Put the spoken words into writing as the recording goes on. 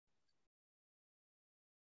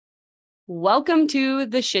Welcome to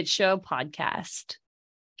the Shit Show podcast,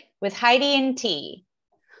 with Heidi and T,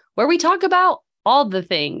 where we talk about all the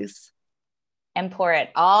things and pour it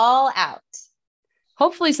all out.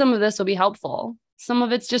 Hopefully some of this will be helpful. Some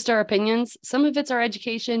of it's just our opinions. Some of it's our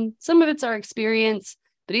education. Some of it's our experience.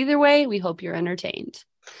 But either way, we hope you're entertained.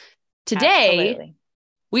 Today,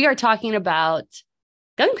 we are talking about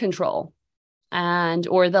gun control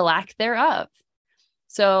or the lack thereof.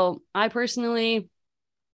 So I personally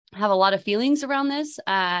have a lot of feelings around this,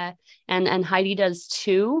 and Heidi does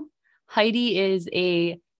too. Heidi is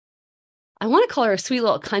I want to call her a sweet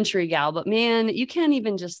little country gal, but man, you can't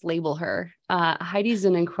even just label her. Heidi's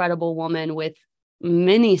an incredible woman with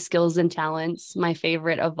many skills and talents. My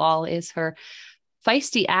favorite of all is her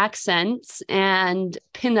feisty accents and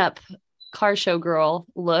pinup car show girl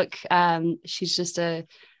look. She's just a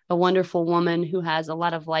wonderful woman who has a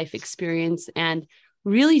lot of life experience and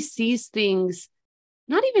really sees things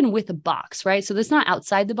not even with a box, right? So there's not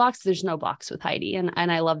outside the box. There's no box with Heidi. And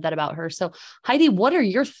I love that about her. So Heidi, what are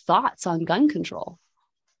your thoughts on gun control?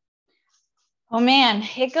 Oh man,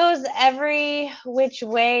 it goes every which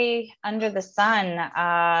way under the sun.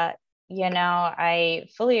 I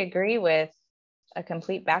fully agree with a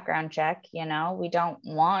complete background check. We don't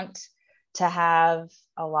want to have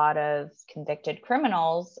a lot of convicted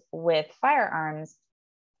criminals with firearms.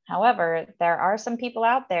 However, there are some people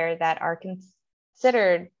out there that are considered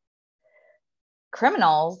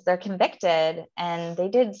criminals. They're convicted and they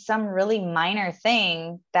did some really minor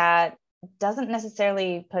thing that doesn't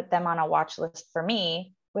necessarily put them on a watch list for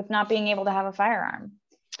me with not being able to have a firearm.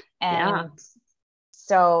 And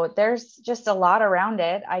so there's just a lot around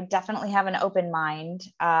it. I definitely have an open mind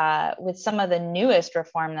with some of the newest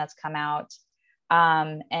reform that's come out,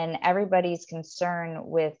 and everybody's concern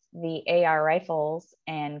with the AR rifles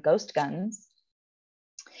and ghost guns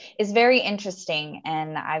is very interesting.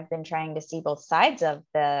 And I've been trying to see both sides of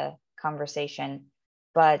the conversation,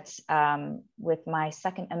 but with my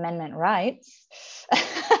Second Amendment rights,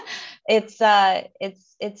 it's a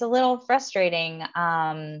little frustrating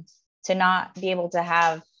to not be able to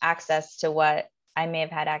have access to what I may have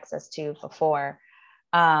had access to before.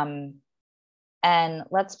 And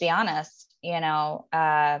let's be honest, now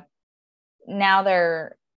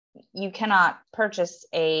you cannot purchase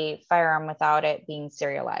a firearm without it being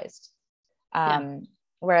serialized.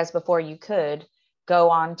 Whereas before you could go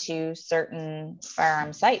on to certain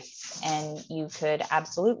firearm sites and you could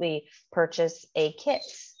absolutely purchase a kit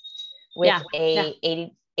with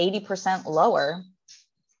 80% lower.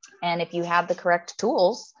 And if you have the correct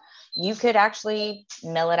tools, you could actually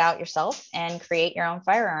mill it out yourself and create your own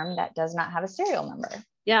firearm that does not have a serial number.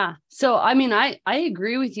 Yeah. So, I mean, I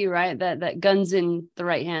agree with you, right? That guns in the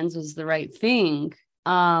right hands was the right thing.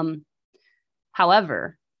 However,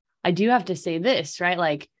 I do have to say this, right?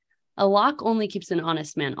 Like a lock only keeps an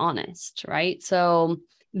honest man honest, right? So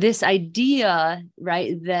this idea,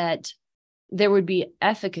 right, that there would be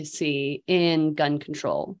efficacy in gun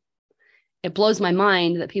control, it blows my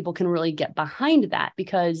mind that people can really get behind that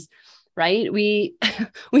because, right, we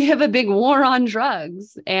have a big war on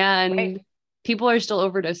drugs and people are still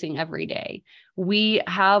overdosing every day. We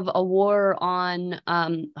have a war on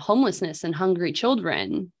homelessness and hungry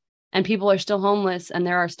children, and people are still homeless and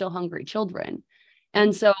there are still hungry children.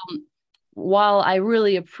 And so while I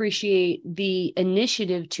really appreciate the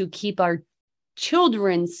initiative to keep our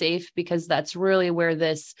children safe, because that's really where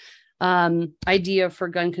this idea for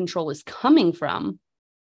gun control is coming from,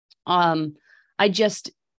 I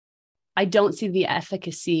don't see the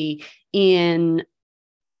efficacy in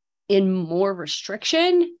more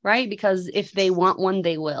restriction, right? Because if they want one,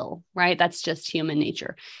 they will, right? That's just human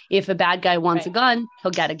nature. If a bad guy wants a gun, he'll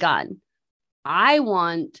get a gun. I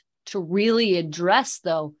want to really address,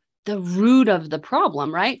 though, the root of the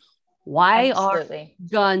problem, right? Why are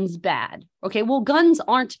guns bad? Okay, well, guns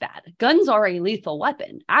aren't bad. Guns are a lethal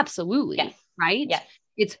weapon. Absolutely. Yes. Right? Yes.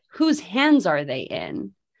 It's whose hands are they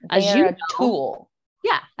in? They are a tool.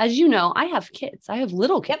 Yeah. As you know, I have kids. I have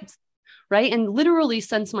little kids. Yep. Right. And literally,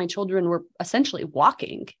 since my children were essentially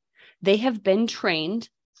walking, they have been trained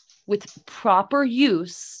with proper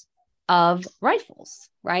use of rifles.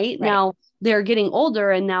 Right. Now they're getting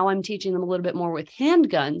older and now I'm teaching them a little bit more with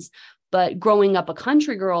handguns. But growing up a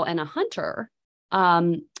country girl and a hunter,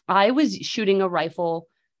 I was shooting a rifle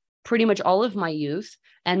pretty much all of my youth.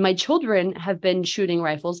 And my children have been shooting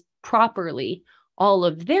rifles properly all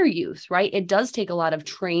of their youth. Right. It does take a lot of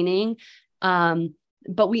training.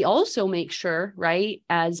 But we also make sure, right,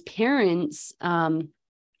 as parents,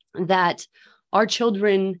 that our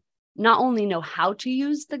children not only know how to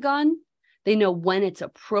use the gun, they know when it's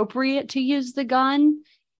appropriate to use the gun.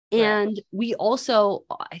 And we also,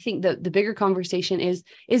 I think the bigger conversation is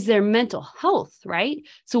their mental health, right?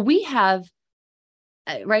 So we have,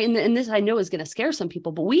 right. And this I know is going to scare some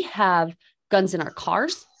people, but we have guns in our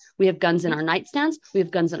cars. We have guns in our nightstands. We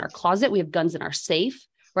have guns in our closet. We have guns in our safe,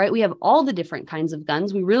 right? We have all the different kinds of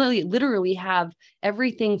guns. We really literally have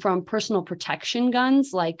everything from personal protection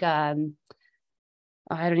guns, like,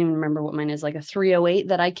 I don't even remember what mine is, like a 308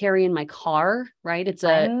 that I carry in my car, right?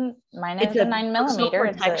 Mine is a 9mm.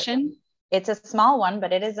 Protection. It's a small one,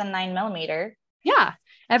 but it is a 9mm. Yeah.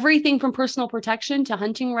 Everything from personal protection to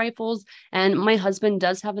hunting rifles. And my husband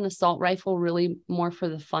does have an assault rifle, really more for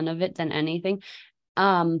the fun of it than anything.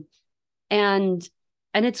 And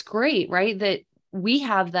it's great, right? That we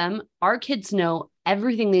have them. Our kids know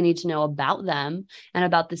everything they need to know about them and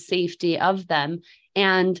about the safety of them.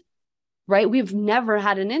 And right, we've never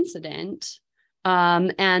had an incident.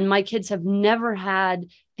 And my kids have never had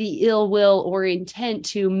the ill will or intent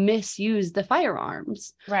to misuse the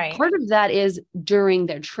firearms. Right. Part of that is during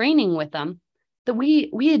their training with them that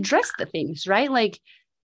we address the things, right? Like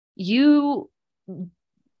you,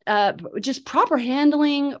 just proper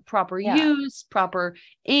handling, proper use, proper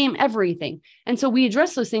aim, everything. And so we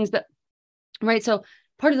address those things, but right. So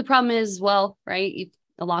part of the problem is, well, right,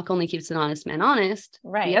 a lock only keeps an honest man honest.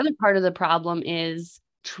 Right. The other part of the problem is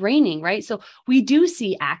training, right? So we do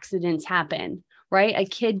see accidents happen, right? A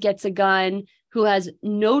kid gets a gun who has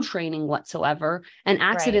no training whatsoever and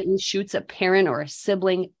accidentally shoots a parent or a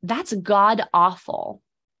sibling. That's god awful,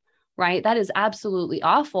 right? That is absolutely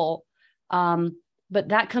awful. But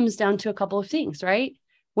that comes down to a couple of things, right?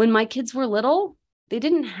 When my kids were little, they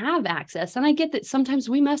didn't have access. And I get that sometimes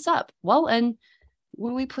we mess up. Well, and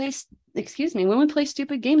when we play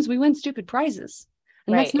stupid games, we win stupid prizes.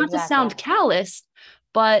 And that's not to sound callous,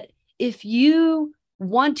 but if you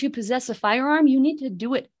want to possess a firearm, you need to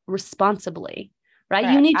do it responsibly, right?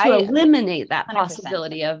 You need to eliminate that 100%.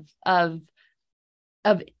 Possibility of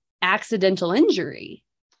accidental injury.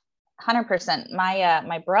 100%.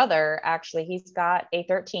 My brother, actually, he's got a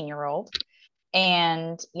 13-year-old,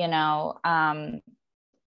 and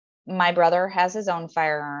my brother has his own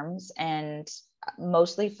firearms, and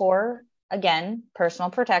mostly for, again, personal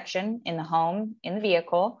protection in the home, in the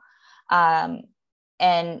vehicle.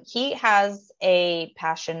 And he has a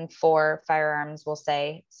passion for firearms, we'll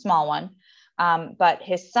say, small one. But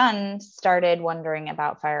his son started wondering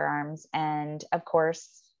about firearms. And of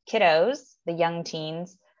course, kiddos, the young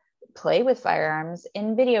teens, play with firearms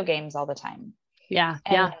in video games all the time. Yeah.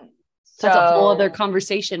 Yeah. So that's a whole other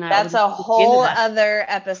conversation. That's a whole other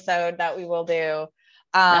episode that we will do.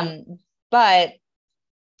 But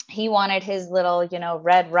he wanted his little,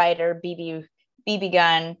 Red Ryder BB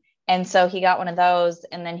gun. And so he got one of those,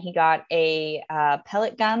 and then he got a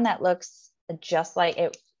pellet gun that looks just like,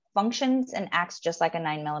 it functions and acts just like a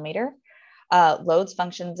 9mm, loads,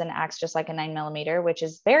 functions and acts just like a 9mm, which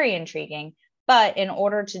is very intriguing. But in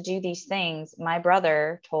order to do these things, my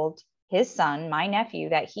brother told his son, my nephew,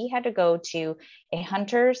 that he had to go to a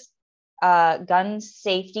hunter's gun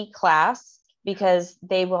safety class, because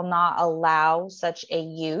they will not allow such a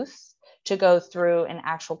youth to go through an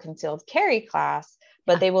actual concealed carry class,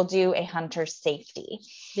 but they will do a hunter safety.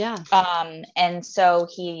 Yeah. And so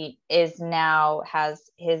he has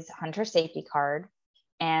his hunter safety card,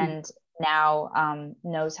 and now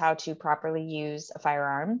knows how to properly use a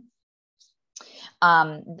firearm.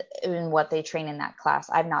 In what they train in that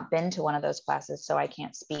class. I've not been to one of those classes, so I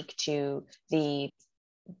can't speak to the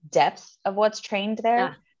depth of what's trained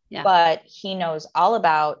there. Yeah. But he knows all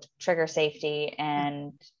about trigger safety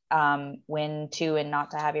and when to and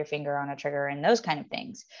not to have your finger on a trigger and those kind of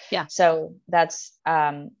things. Yeah. So that's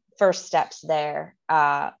first steps there.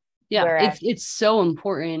 It's so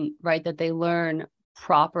important, right, that they learn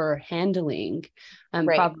proper handling and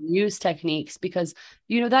proper use techniques, because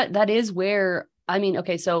that is where,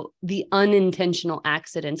 so the unintentional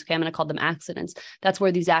accidents, I'm going to call them accidents. That's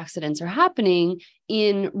where these accidents are happening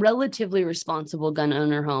in relatively responsible gun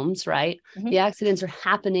owner homes, right? Mm-hmm. The accidents are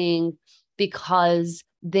happening because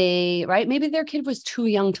maybe their kid was too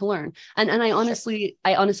young to learn. And I honestly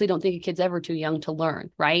don't think a kid's ever too young to learn,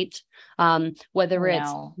 right? Whether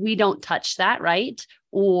it's, we don't touch that, right?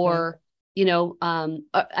 Or, depending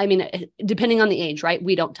on the age, right?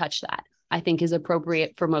 We don't touch that, I think is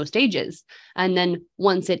appropriate for most ages. And then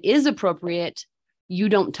once it is appropriate, you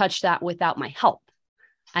don't touch that without my help.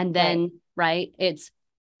 And then, right, it's,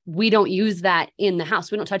 we don't use that in the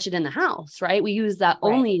house. We don't touch it in the house, right? We use that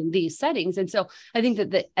only in these settings. And so I think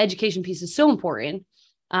that the education piece is so important.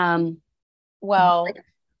 With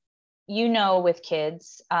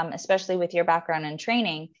kids, especially with your background in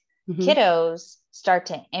training, kiddos start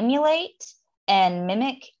to emulate and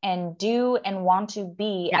mimic and do and want to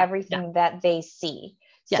be everything that they see.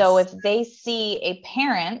 Yes. So if they see a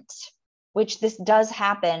parent, which this does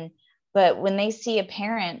happen, but when they see a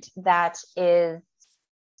parent that is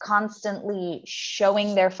constantly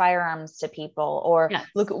showing their firearms to people, or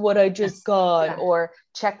look at what I just got, or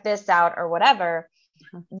check this out, or whatever,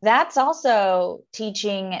 that's also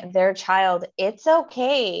teaching their child it's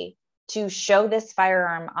okay to show this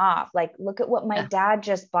firearm off. Like, look at what my dad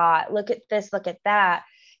just bought. Look at this, look at that.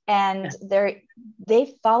 And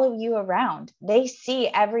they follow you around. They see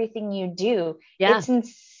everything you do. It's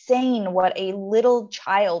insane what a little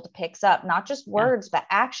child picks up, not just words, but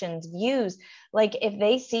actions, views. Like, if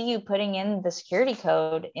they see you putting in the security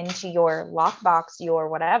code into your lockbox, your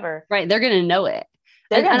whatever, right, they're going to know it.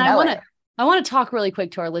 They're going to know it. I want to talk really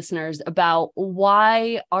quick to our listeners about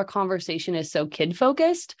why our conversation is so kid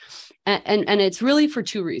focused. And it's really for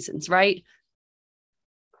two reasons, right?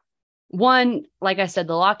 One, like I said,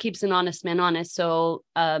 the law keeps an honest man honest. So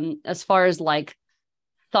as far as like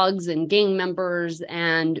thugs and gang members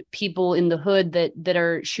and people in the hood that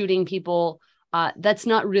are shooting people, that's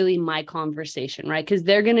not really my conversation, right? Because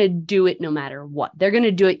they're going to do it no matter what. They're going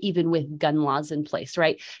to do it even with gun laws in place,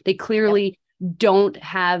 right? They clearly don't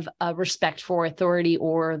have a respect for authority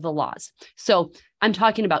or the laws. So I'm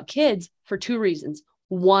talking about kids for two reasons.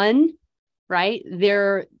 One, right,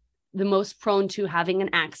 they're the most prone to having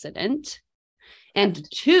an accident. And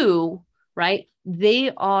two, right,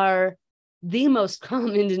 they are the most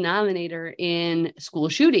common denominator in school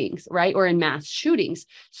shootings, right, or in mass shootings.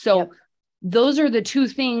 So those are the two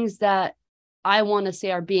things that I want to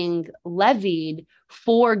say are being levied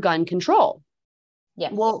for gun control.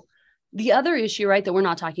 Yes. Well, the other issue, right, that we're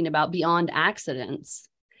not talking about beyond accidents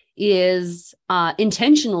is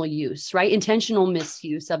intentional use, right? Intentional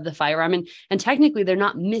misuse of the firearm. And technically, they're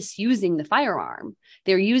not misusing the firearm.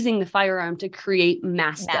 They're using the firearm to create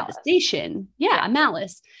mass devastation.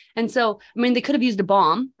 Malice. And so, I mean, they could have used a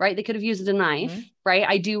bomb, right? They could have used a knife, right?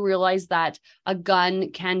 I do realize that a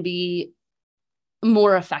gun can be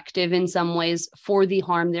more effective in some ways for the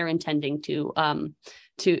harm they're intending to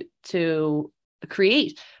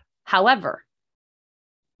create. However,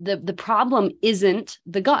 the problem isn't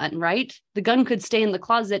the gun, right? The gun could stay in the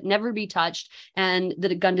closet, never be touched, and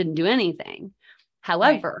the gun didn't do anything.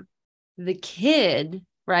 However, the kid,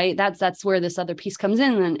 right? That's where this other piece comes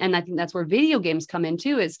in. And I think that's where video games come in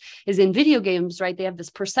too, is in video games, right? They have this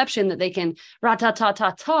perception that they can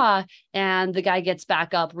ra-ta-ta-ta-ta, and the guy gets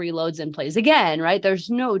back up, reloads, and plays again, right? There's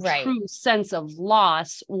no true sense of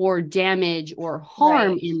loss or damage or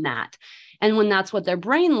harm in that. And when that's what their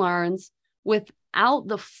brain learns, without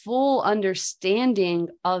the full understanding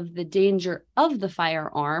of the danger of the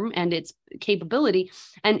firearm and its capability,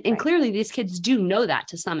 and clearly these kids do know that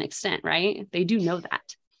to some extent, right? They do know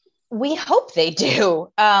that. We hope they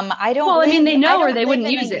do. I don't. Well, I mean, they know, or they wouldn't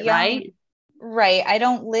use it, right? Right. I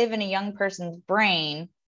don't live in a young person's brain,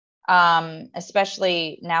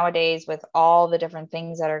 especially nowadays with all the different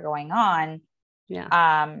things that are going on.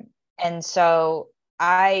 And so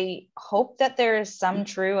I hope that there is some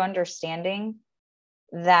true understanding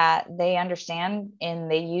that they understand and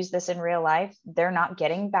they use this in real life. They're not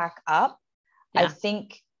getting back up. I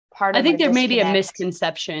think there may be a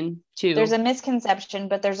misconception too. There's a misconception,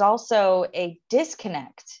 but there's also a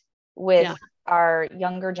disconnect with our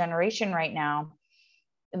younger generation right now,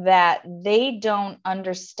 that they don't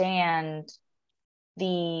understand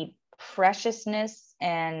the preciousness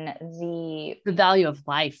and the value of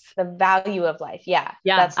life. Yeah,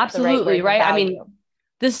 that's absolutely right. I mean,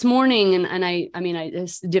 this morning, and I mean,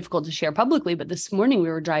 it's difficult to share publicly, but this morning we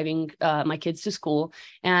were driving my kids to school,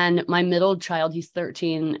 and my middle child, he's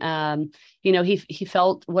 13. He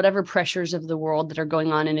felt whatever pressures of the world that are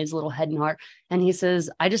going on in his little head and heart, and he says,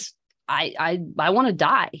 I want to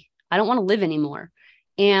die. I don't want to live anymore.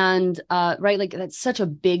 And right, like that's such a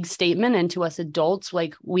big statement, and to us adults,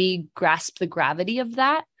 like we grasp the gravity of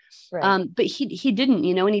that. But he didn't,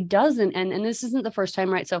 and he doesn't, and this isn't the first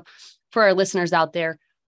time, right? So for our listeners out there,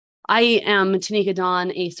 I am Tineka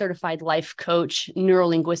Dawn, a certified life coach,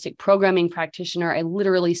 neurolinguistic programming practitioner. I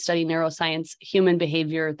literally study neuroscience, human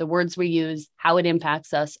behavior, the words we use, how it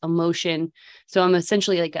impacts us, emotion. So I'm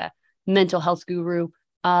essentially like a mental health guru.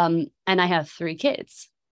 And I have 3 kids.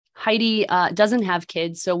 Heidi doesn't have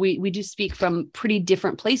kids. So we do speak from pretty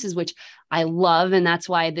different places, which I love. And that's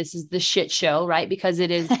why this is the shit show, right? Because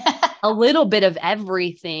it is a little bit of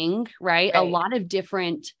everything, right? A lot of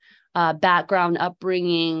different background,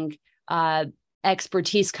 upbringing,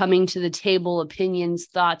 expertise coming to the table, opinions,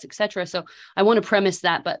 thoughts, etc. So I want to premise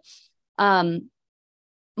that. But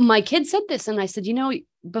my kid said this, and I said,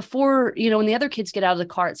 before, when the other kids get out of the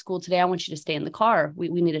car at school today, I want you to stay in the car. We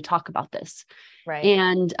need to talk about this. Right.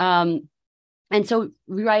 And so,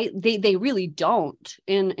 right, they really don't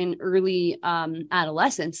in early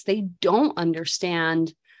adolescence, they don't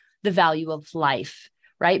understand the value of life,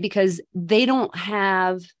 right? Because they don't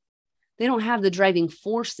have the driving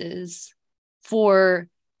forces for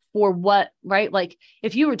what, right? Like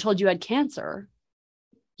if you were told you had cancer,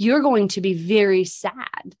 you're going to be very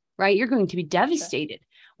sad, right? You're going to be devastated. Sure.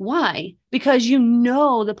 Why? Because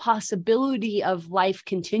the possibility of life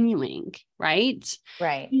continuing, right?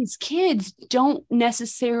 Right. These kids don't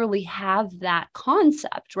necessarily have that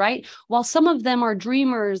concept, right? While some of them are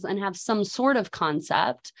dreamers and have some sort of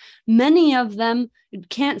concept, many of them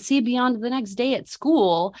can't see beyond the next day at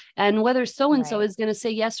school and whether so-and-so is going to say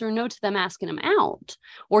yes or no to them asking them out,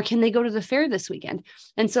 or can they go to the fair this weekend?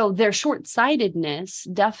 And so their short-sightedness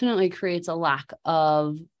definitely creates a lack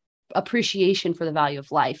of appreciation for the value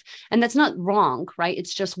of life. And that's not wrong, right?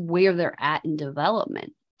 It's just where they're at in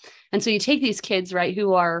development. And so you take these kids, right,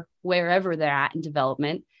 who are wherever they're at in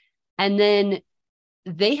development, and then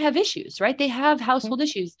they have issues, right? They have household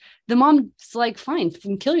issues. The mom's like, fine,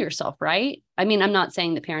 kill yourself, right? I mean, I'm not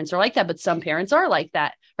saying the parents are like that, but some parents are like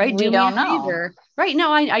that, right? We don't know. Right?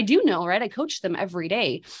 No, I do know, right? I coach them every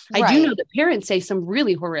day. I do know that parents say some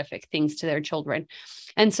really horrific things to their children.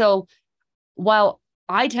 And so while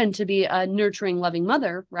I tend to be a nurturing, loving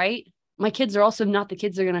mother, right? My kids are also not the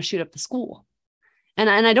kids that are going to shoot up the school. And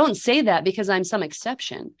I don't say that because I'm some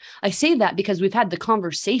exception. I say that because we've had the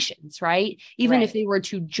conversations, right? Even if they were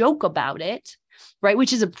to joke about it, right?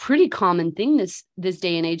 Which is a pretty common thing this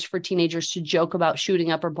day and age for teenagers to joke about shooting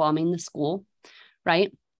up or bombing the school,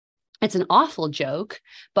 right? It's an awful joke.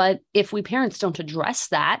 But if we parents don't address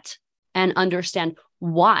that and understand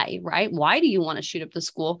why, right? Why do you want to shoot up the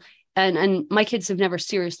school? And my kids have never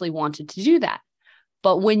seriously wanted to do that.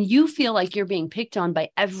 But when you feel like you're being picked on by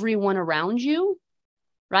everyone around you,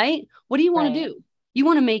 right? What do you want to do? You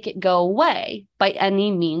want to make it go away by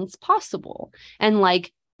any means possible. And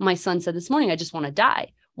like my son said this morning, I just want to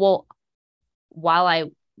die. Well, while I,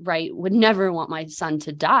 would never want my son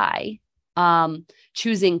to die,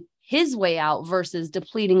 choosing his way out versus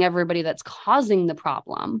depleting everybody that's causing the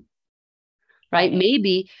problem, right?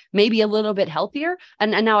 Maybe a little bit healthier.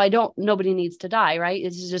 And now nobody needs to die, right?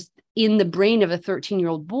 It's just in the brain of a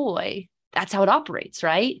 13-year-old boy. That's how it operates,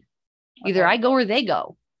 right? Either I go or they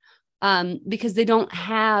go, because they don't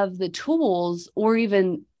have the tools or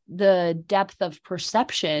even the depth of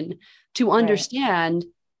perception to understand,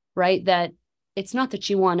 right? That it's not that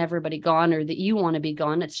you want everybody gone or that you want to be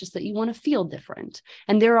gone. It's just that you want to feel different.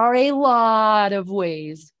 And there are a lot of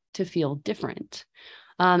ways to feel different.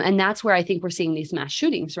 And that's where I think we're seeing these mass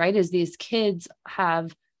shootings, right? Is these kids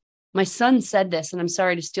have, my son said this, and I'm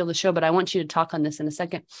sorry to steal the show, but I want you to talk on this in a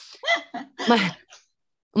second.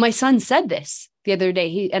 My son said this the other day.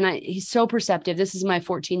 He's so perceptive. This is my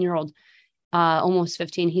 14-year-old, almost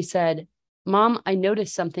 15. He said, "Mom, I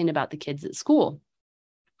noticed something about the kids at school."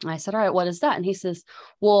 And I said, "All right, what is that?" And he says,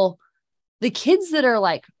 "Well, the kids that are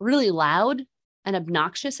like really loud and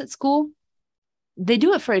obnoxious at school, they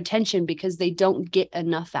do it for attention because they don't get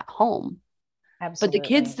enough at home. Absolutely. But the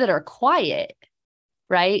kids that are quiet,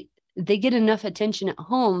 right, they get enough attention at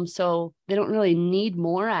home, so they don't really need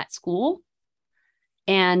more at school.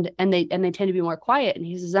 And they tend to be more quiet." And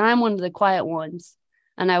he says, "I'm one of the quiet ones."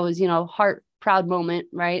 And I was, heart proud moment,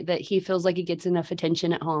 right? That he feels like he gets enough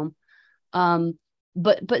attention at home.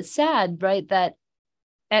 But sad, right? That,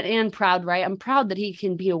 and proud, right? I'm proud that he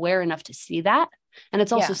can be aware enough to see that. And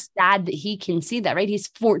it's also sad that he can see that, right? He's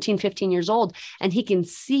 14, 15 years old, and he can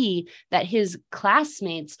see that his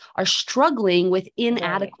classmates are struggling with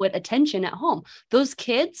inadequate attention at home. Those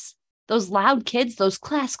kids, those loud kids, those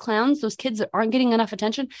class clowns, those kids that aren't getting enough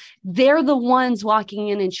attention, they're the ones walking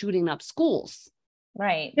in and shooting up schools.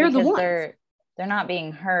 Right. They're the ones. They're not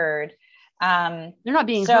being heard. They're not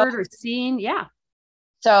being heard or seen. Yeah.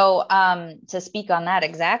 So to speak on that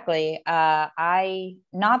exactly,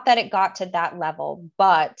 not that it got to that level,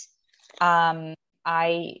 but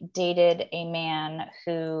I dated a man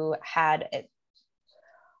who had a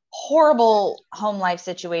horrible home life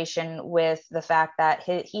situation with the fact that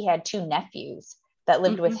he had two nephews that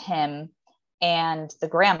lived with him and the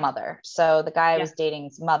grandmother. So the guy I was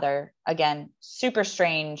dating's mother, again, super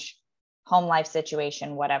strange home life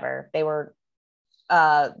situation, whatever. They were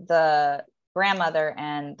the grandmother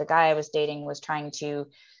and the guy I was dating was trying to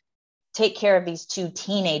take care of these two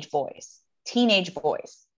teenage boys,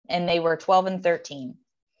 and they were 12 and 13.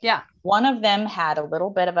 Yeah. One of them had a little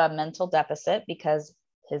bit of a mental deficit because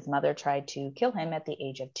his mother tried to kill him at the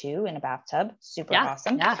age of 2 in a bathtub. Super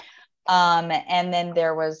awesome. Yeah. And then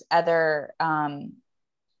there was other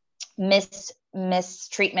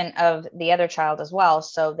mistreatment of the other child as well.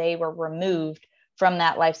 So they were removed from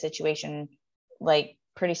that life situation like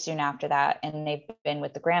pretty soon after that. And they've been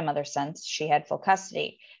with the grandmother since. She had full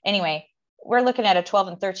custody. Anyway, we're looking at a 12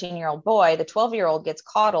 and 13-year-old boy. The 12-year-old gets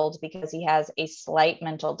coddled because he has a slight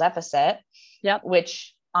mental deficit,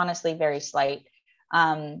 which honestly, very slight.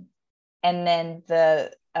 And then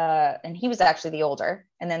and he was actually the older.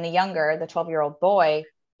 And then the younger, the 12-year-old boy,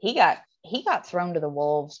 he got thrown to the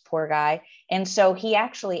wolves, poor guy. And so he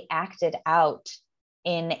actually acted out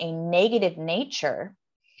in a negative nature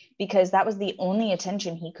because that was the only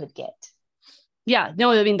attention he could get. Yeah,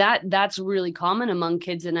 no, I mean, that's really common among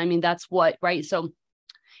kids. And I mean, that's what, right. So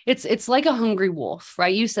it's like a hungry wolf,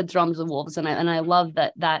 right? You said throw them to the wolves. And I love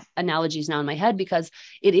that analogy is now in my head because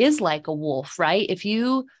it is like a wolf, right? If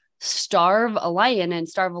you starve a lion and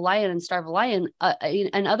starve a lion and starve a lion,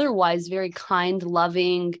 an otherwise very kind,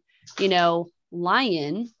 loving,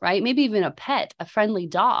 lion, right? Maybe even a pet, a friendly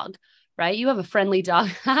dog, right? You have a friendly dog.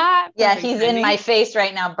 Yeah, he's in my face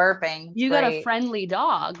right now burping. You got a friendly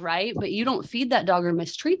dog, right? But you don't feed that dog or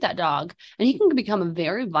mistreat that dog. And he can become a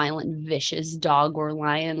very violent, vicious dog or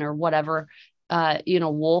lion or whatever,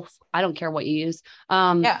 wolf. I don't care what you use.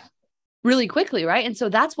 Really quickly, right? And so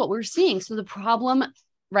that's what we're seeing. So the problem,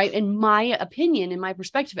 right, in my opinion, in my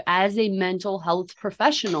perspective, as a mental health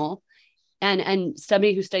professional, and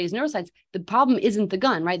somebody who studies neuroscience, the problem isn't the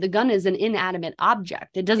gun, right? The gun is an inanimate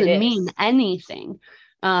object. It doesn't mean anything.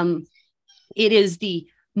 It is the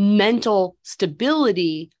mental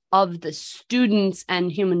stability of the students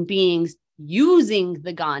and human beings using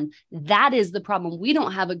the gun. That is the problem. We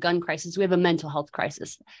don't have a gun crisis. We have a mental health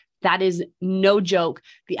crisis. That is no joke,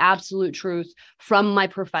 the absolute truth from my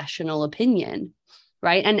professional opinion.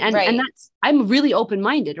 Right. And that's, I'm really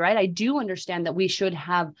open-minded, right? I do understand that we should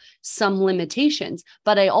have some limitations,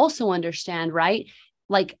 but I also understand, right?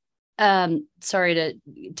 Like, sorry to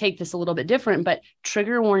take this a little bit different, but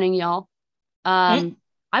trigger warning, y'all. I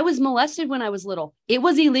was molested when I was little. It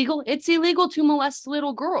was illegal. It's illegal to molest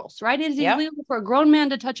little girls, right? It is illegal for a grown man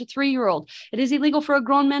to touch a 3-year-old. It is illegal for a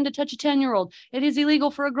grown man to touch a 10-year-old. It is illegal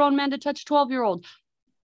for a grown man to touch a 12-year-old.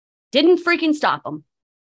 Didn't freaking stop them.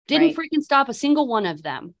 Didn't freaking stop a single one of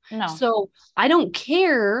them. No. So I don't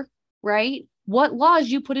care, right, what laws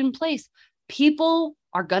you put in place. People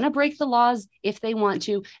are going to break the laws if they want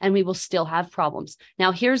to, and we will still have problems.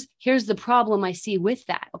 Now, here's the problem I see with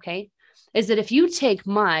that, okay, is that if you take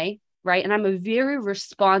and I'm a very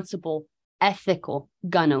responsible, ethical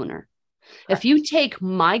gun owner. Correct. If you take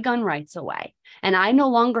my gun rights away and I no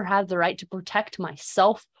longer have the right to protect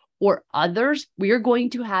myself or others, we are going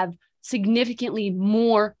to have significantly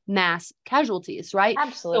more mass casualties, right?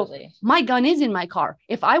 Absolutely. So my gun is in my car.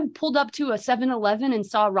 If I pulled up to a 7-Eleven and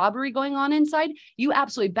saw a robbery going on inside, you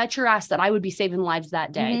absolutely bet your ass that I would be saving lives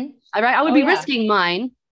that day. Mm-hmm. Right? I would be risking mine,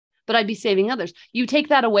 but I'd be saving others. You take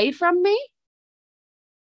that away from me,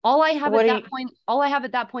 all I have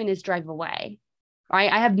at that point is drive away. All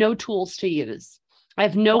right. I have no tools to use. I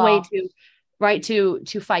have no way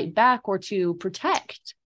to fight back or to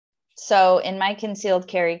protect. So in my concealed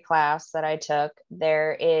carry class that I took,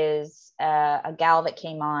 there is a gal that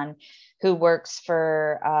came on who works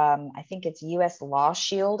for, I think it's US Law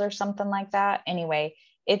Shield or something like that. Anyway,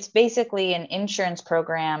 it's basically an insurance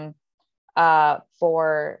program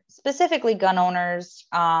for specifically gun owners,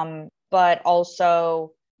 but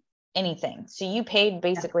also anything. So you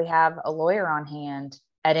basically have a lawyer on hand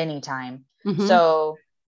at any time. Mm-hmm. So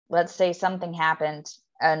let's say something happened,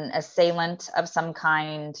 an assailant of some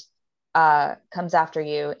kind comes after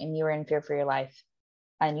you and you're in fear for your life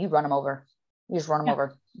and you run them over. You just run them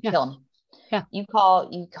over, kill them. Yeah. You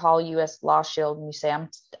call US Law Shield and you say,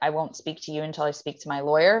 I won't speak to you until I speak to my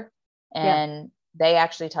lawyer. And they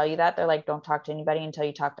actually tell you that. They're like, don't talk to anybody until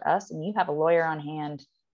you talk to us. And you have a lawyer on hand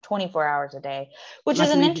 24 hours a day, which is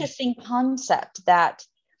an interesting concept that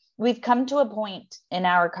we've come to a point in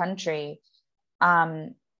our country.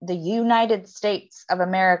 The United States of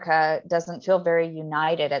America doesn't feel very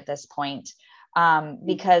united at this point,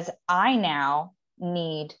 because I now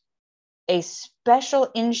need a special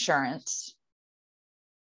insurance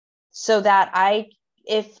so that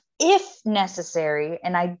if necessary,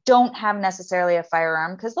 and I don't have necessarily a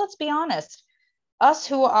firearm, because let's be honest, us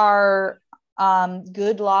who are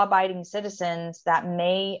good law-abiding citizens that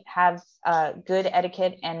may have good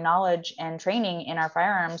etiquette and knowledge and training in our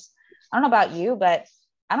firearms, I don't know about you, but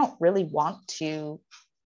I don't really want to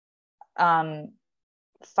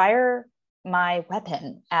fire my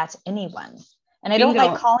weapon at anyone. And I don't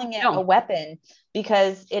like calling it a weapon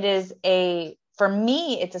because it is for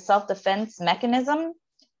me, it's a self-defense mechanism.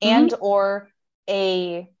 and or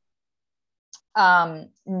a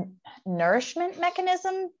nourishment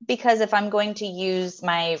mechanism, because if I'm going to use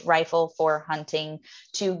my rifle for hunting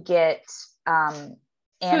to get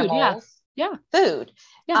animals food,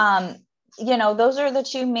 those are the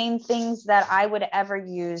two main things that I would ever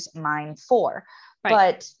use mine for.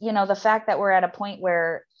 But the fact that we're at a point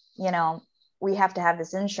where we have to have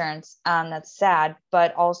this insurance, that's sad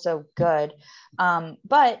but also good,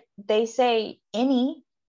 but they say any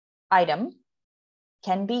item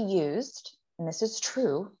can be used, and this is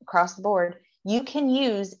true across the board. You can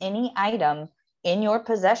use any item in your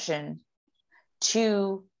possession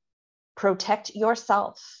to protect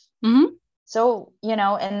yourself. Mm-hmm. So,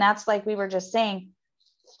 and that's like we were just saying,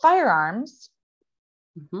 firearms,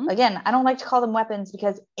 again, I don't like to call them weapons,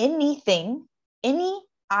 because any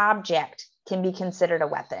object can be considered a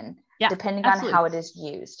weapon, depending on how it is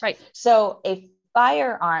used. Right. So a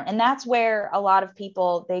firearm, and that's where a lot of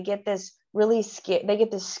people, they get this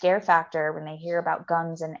scare factor when they hear about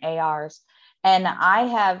guns and ARs. And I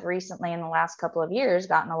have recently, in the last couple of years,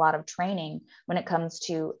 gotten a lot of training when it comes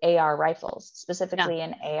to AR rifles, specifically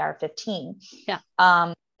an AR-15. Yeah.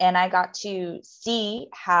 And I got to see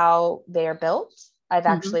how they're built. I've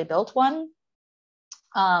actually built one.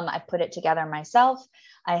 I put it together myself.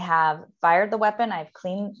 I have fired the weapon.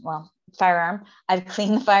 Firearm. I've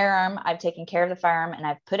cleaned the firearm. I've taken care of the firearm, and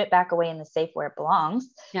I've put it back away in the safe where it belongs.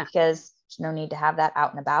 Yeah. Because there's no need to have that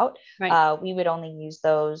out and about. Right. We would only use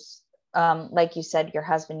those, like you said, your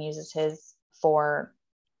husband uses his for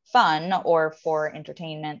fun or for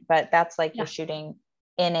entertainment, but that's like you're shooting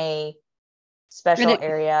in a special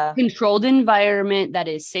area, controlled environment that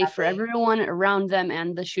is safe for everyone around them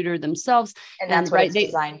and the shooter themselves. And that's what it's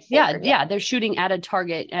designed for. They're shooting at a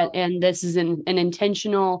target, and this is an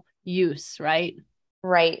intentional use, right?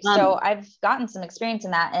 Right. So I've gotten some experience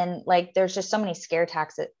in that, and like there's just so many scare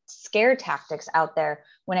tactics out there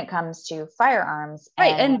when it comes to firearms,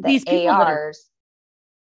 right? And these ARs.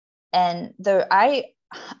 And I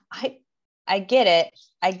get it.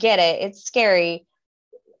 It's scary.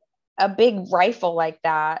 A big rifle like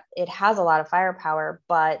that, it has a lot of firepower,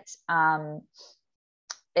 but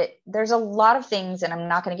there's a lot of things, and I'm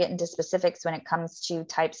not going to get into specifics when it comes to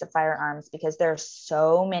types of firearms, because there's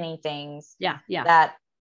so many things that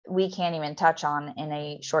we can't even touch on in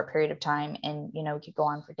a short period of time, and we could go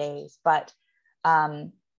on for days. But I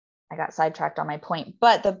got sidetracked on my point.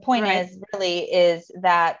 But the point is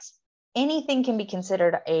that anything can be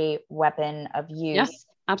considered a weapon of use. Yeah.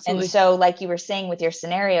 Absolutely. And so, like you were saying with your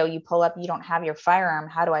scenario, you pull up, you don't have your firearm.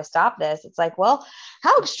 How do I stop this? It's like, well,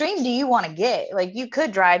 how extreme do you want to get? Like, you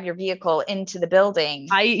could drive your vehicle into the building.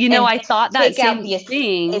 I thought that same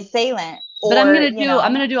thing. Assailant. But I'm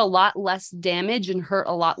gonna do a lot less damage and hurt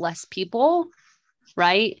a lot less people,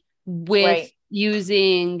 right? With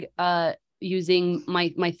using my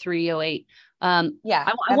 308. I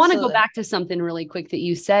want to go back to something really quick that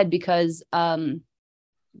you said, because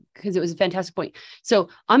it was a fantastic point. So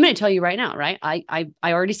I'm going to tell you right now, right? I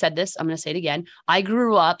already said this. I'm going to say it again. I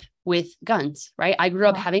grew up with guns, right? I grew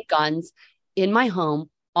up having guns in my home,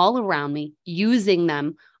 all around me, using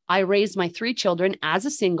them. I raised my 3 children as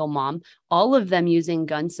a single mom, all of them using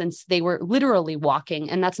guns since they were literally walking.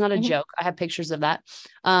 And that's not a joke. I have pictures of that.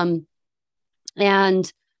 And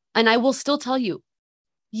I will still tell you,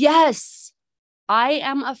 yes, I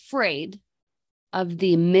am afraid of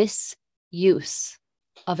the misuse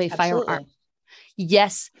of a firearm.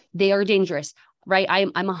 Yes, they are dangerous, right?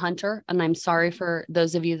 I'm a hunter, and I'm sorry for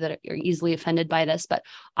those of you that are easily offended by this, but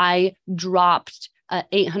I dropped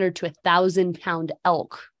 800 to 1,000-pound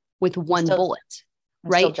elk with one bullet,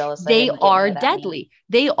 right? They are deadly.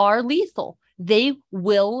 They are lethal. They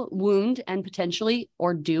will wound and potentially,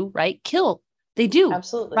 or do, right, kill. They do.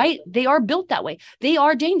 Absolutely. Right? They are built that way. They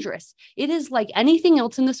are dangerous. It is like anything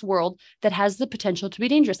else in this world that has the potential to be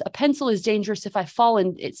dangerous. A pencil is dangerous if I fall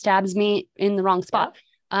and it stabs me in the wrong spot.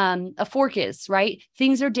 A fork is, right?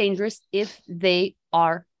 Things are dangerous if they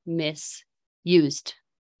are misused.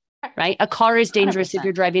 Right? A car is dangerous 100%. If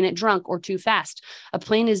you're driving it drunk or too fast. A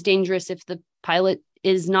plane is dangerous if the pilot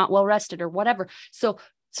is not well rested or whatever. So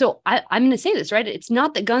I'm going to say this, right? It's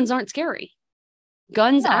not that guns aren't scary.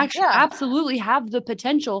 Guns absolutely have the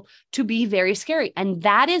potential to be very scary. And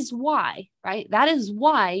that is why, right? That is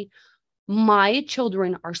why my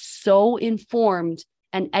children are so informed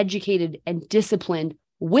and educated and disciplined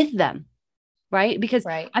with them, right? Because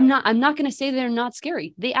I'm not going to say they're not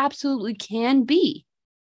scary. They absolutely can be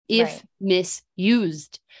if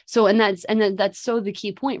misused. So, and that's so the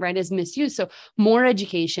key point, right? Is misuse. So more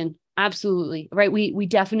education, Absolutely. Right. We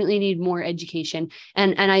definitely need more education.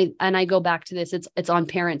 And I go back to this. It's on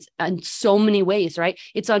parents in so many ways, right?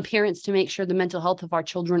 It's on parents to make sure the mental health of our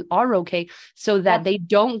children are okay so that they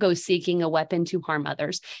don't go seeking a weapon to harm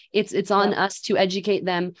others. It's on us to educate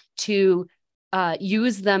them, to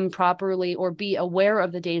use them properly, or be aware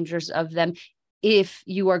of the dangers of them if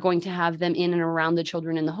you are going to have them in and around the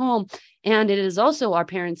children in the home. And it is also our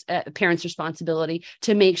parents' responsibility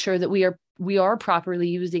to make sure that we are properly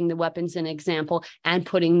using the weapons in example and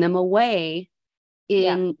putting them away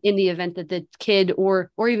in the event that the kid or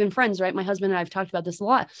even friends, right? My husband and I have talked about this a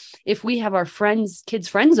lot. If we have our kids'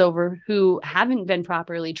 friends over who haven't been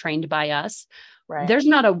properly trained by us, there's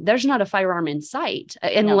not a firearm in sight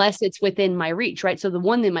unless it's within my reach, right? So the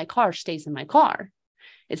one in my car stays in my car.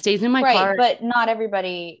 It stays in my car. But not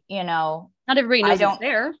everybody, not everybody knows it's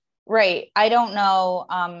there. Right. I don't know.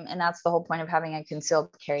 And that's the whole point of having a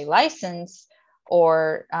concealed carry license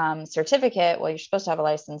or certificate. Well, you're supposed to have a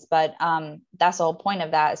license, but that's the whole point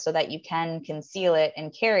of that, so that you can conceal it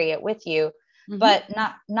and carry it with you. Mm-hmm. But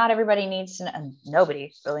not everybody needs to know,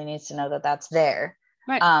 nobody really needs to know that that's there,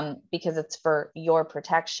 right? Because it's for your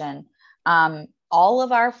protection. All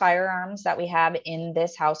of our firearms that we have in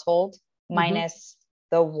this household, minus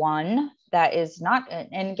the one that is not,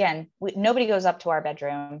 and again, nobody goes up to our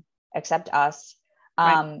bedroom except us.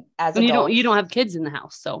 As adults. You don't have kids in the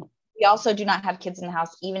house, so we also do not have kids in the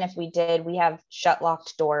house. Even if we did, we have shut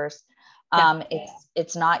locked doors.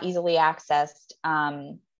 It's not easily accessed.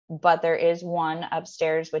 But there is one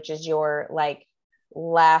upstairs, which is your like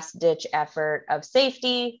last ditch effort of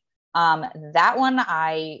safety. That one,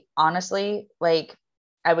 I honestly, like,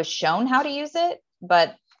 I was shown how to use it,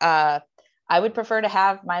 but I would prefer to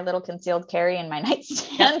have my little concealed carry in my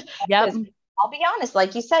nightstand. Yep. I'll be honest,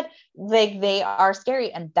 like you said, they are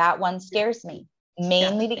scary. And that one scares me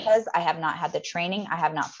mainly because I have not had the training. I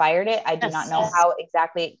have not fired it. I do not know how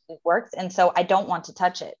exactly it works. And so I don't want to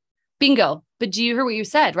touch it. Bingo. But do you hear what you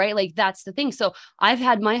said, right? Like, that's the thing. So I've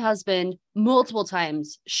had my husband multiple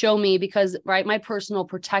times show me, because, right, my personal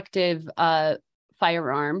protective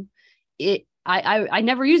firearm, I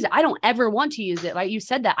never use it. I don't ever want to use it. Like you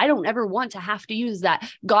said that. I don't ever want to have to use that.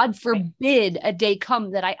 God forbid a day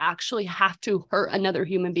come that I actually have to hurt another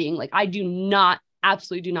human being. Like, I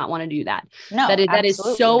absolutely do not want to do that. No, that is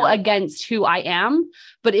so against who I am.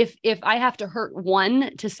 But if I have to hurt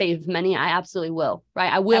one to save many, I absolutely will.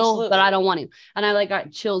 Right. I will, absolutely. But I don't want to. And I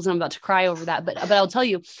got chills and I'm about to cry over that. But I'll tell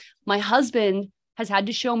you, my husband has had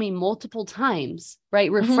to show me multiple times,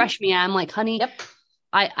 right? Refresh me. I'm like, honey,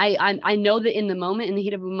 I know that in the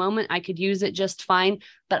heat of a moment, I could use it just fine,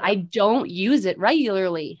 but I don't use it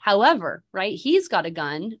regularly. However, right, he's got a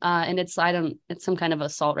gun, and it's some kind of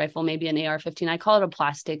assault rifle, maybe an AR-15. I call it a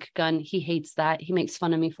plastic gun. He hates that. He makes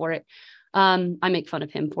fun of me for it. I make fun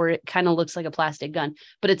of him for it. Kind of looks like a plastic gun,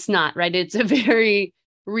 but it's not, right? It's a very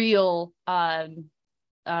real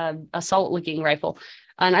assault looking rifle.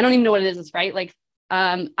 And I don't even know what it is, right? Like,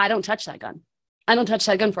 I don't touch that gun. I don't touch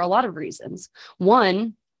that gun for a lot of reasons.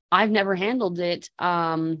 One, I've never handled it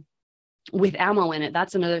with ammo in it.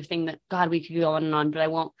 That's another thing that, God, we could go on and on, but I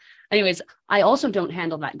won't. Anyways, I also don't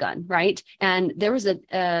handle that gun, right? And there was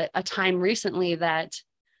a time recently that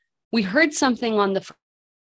we heard something on the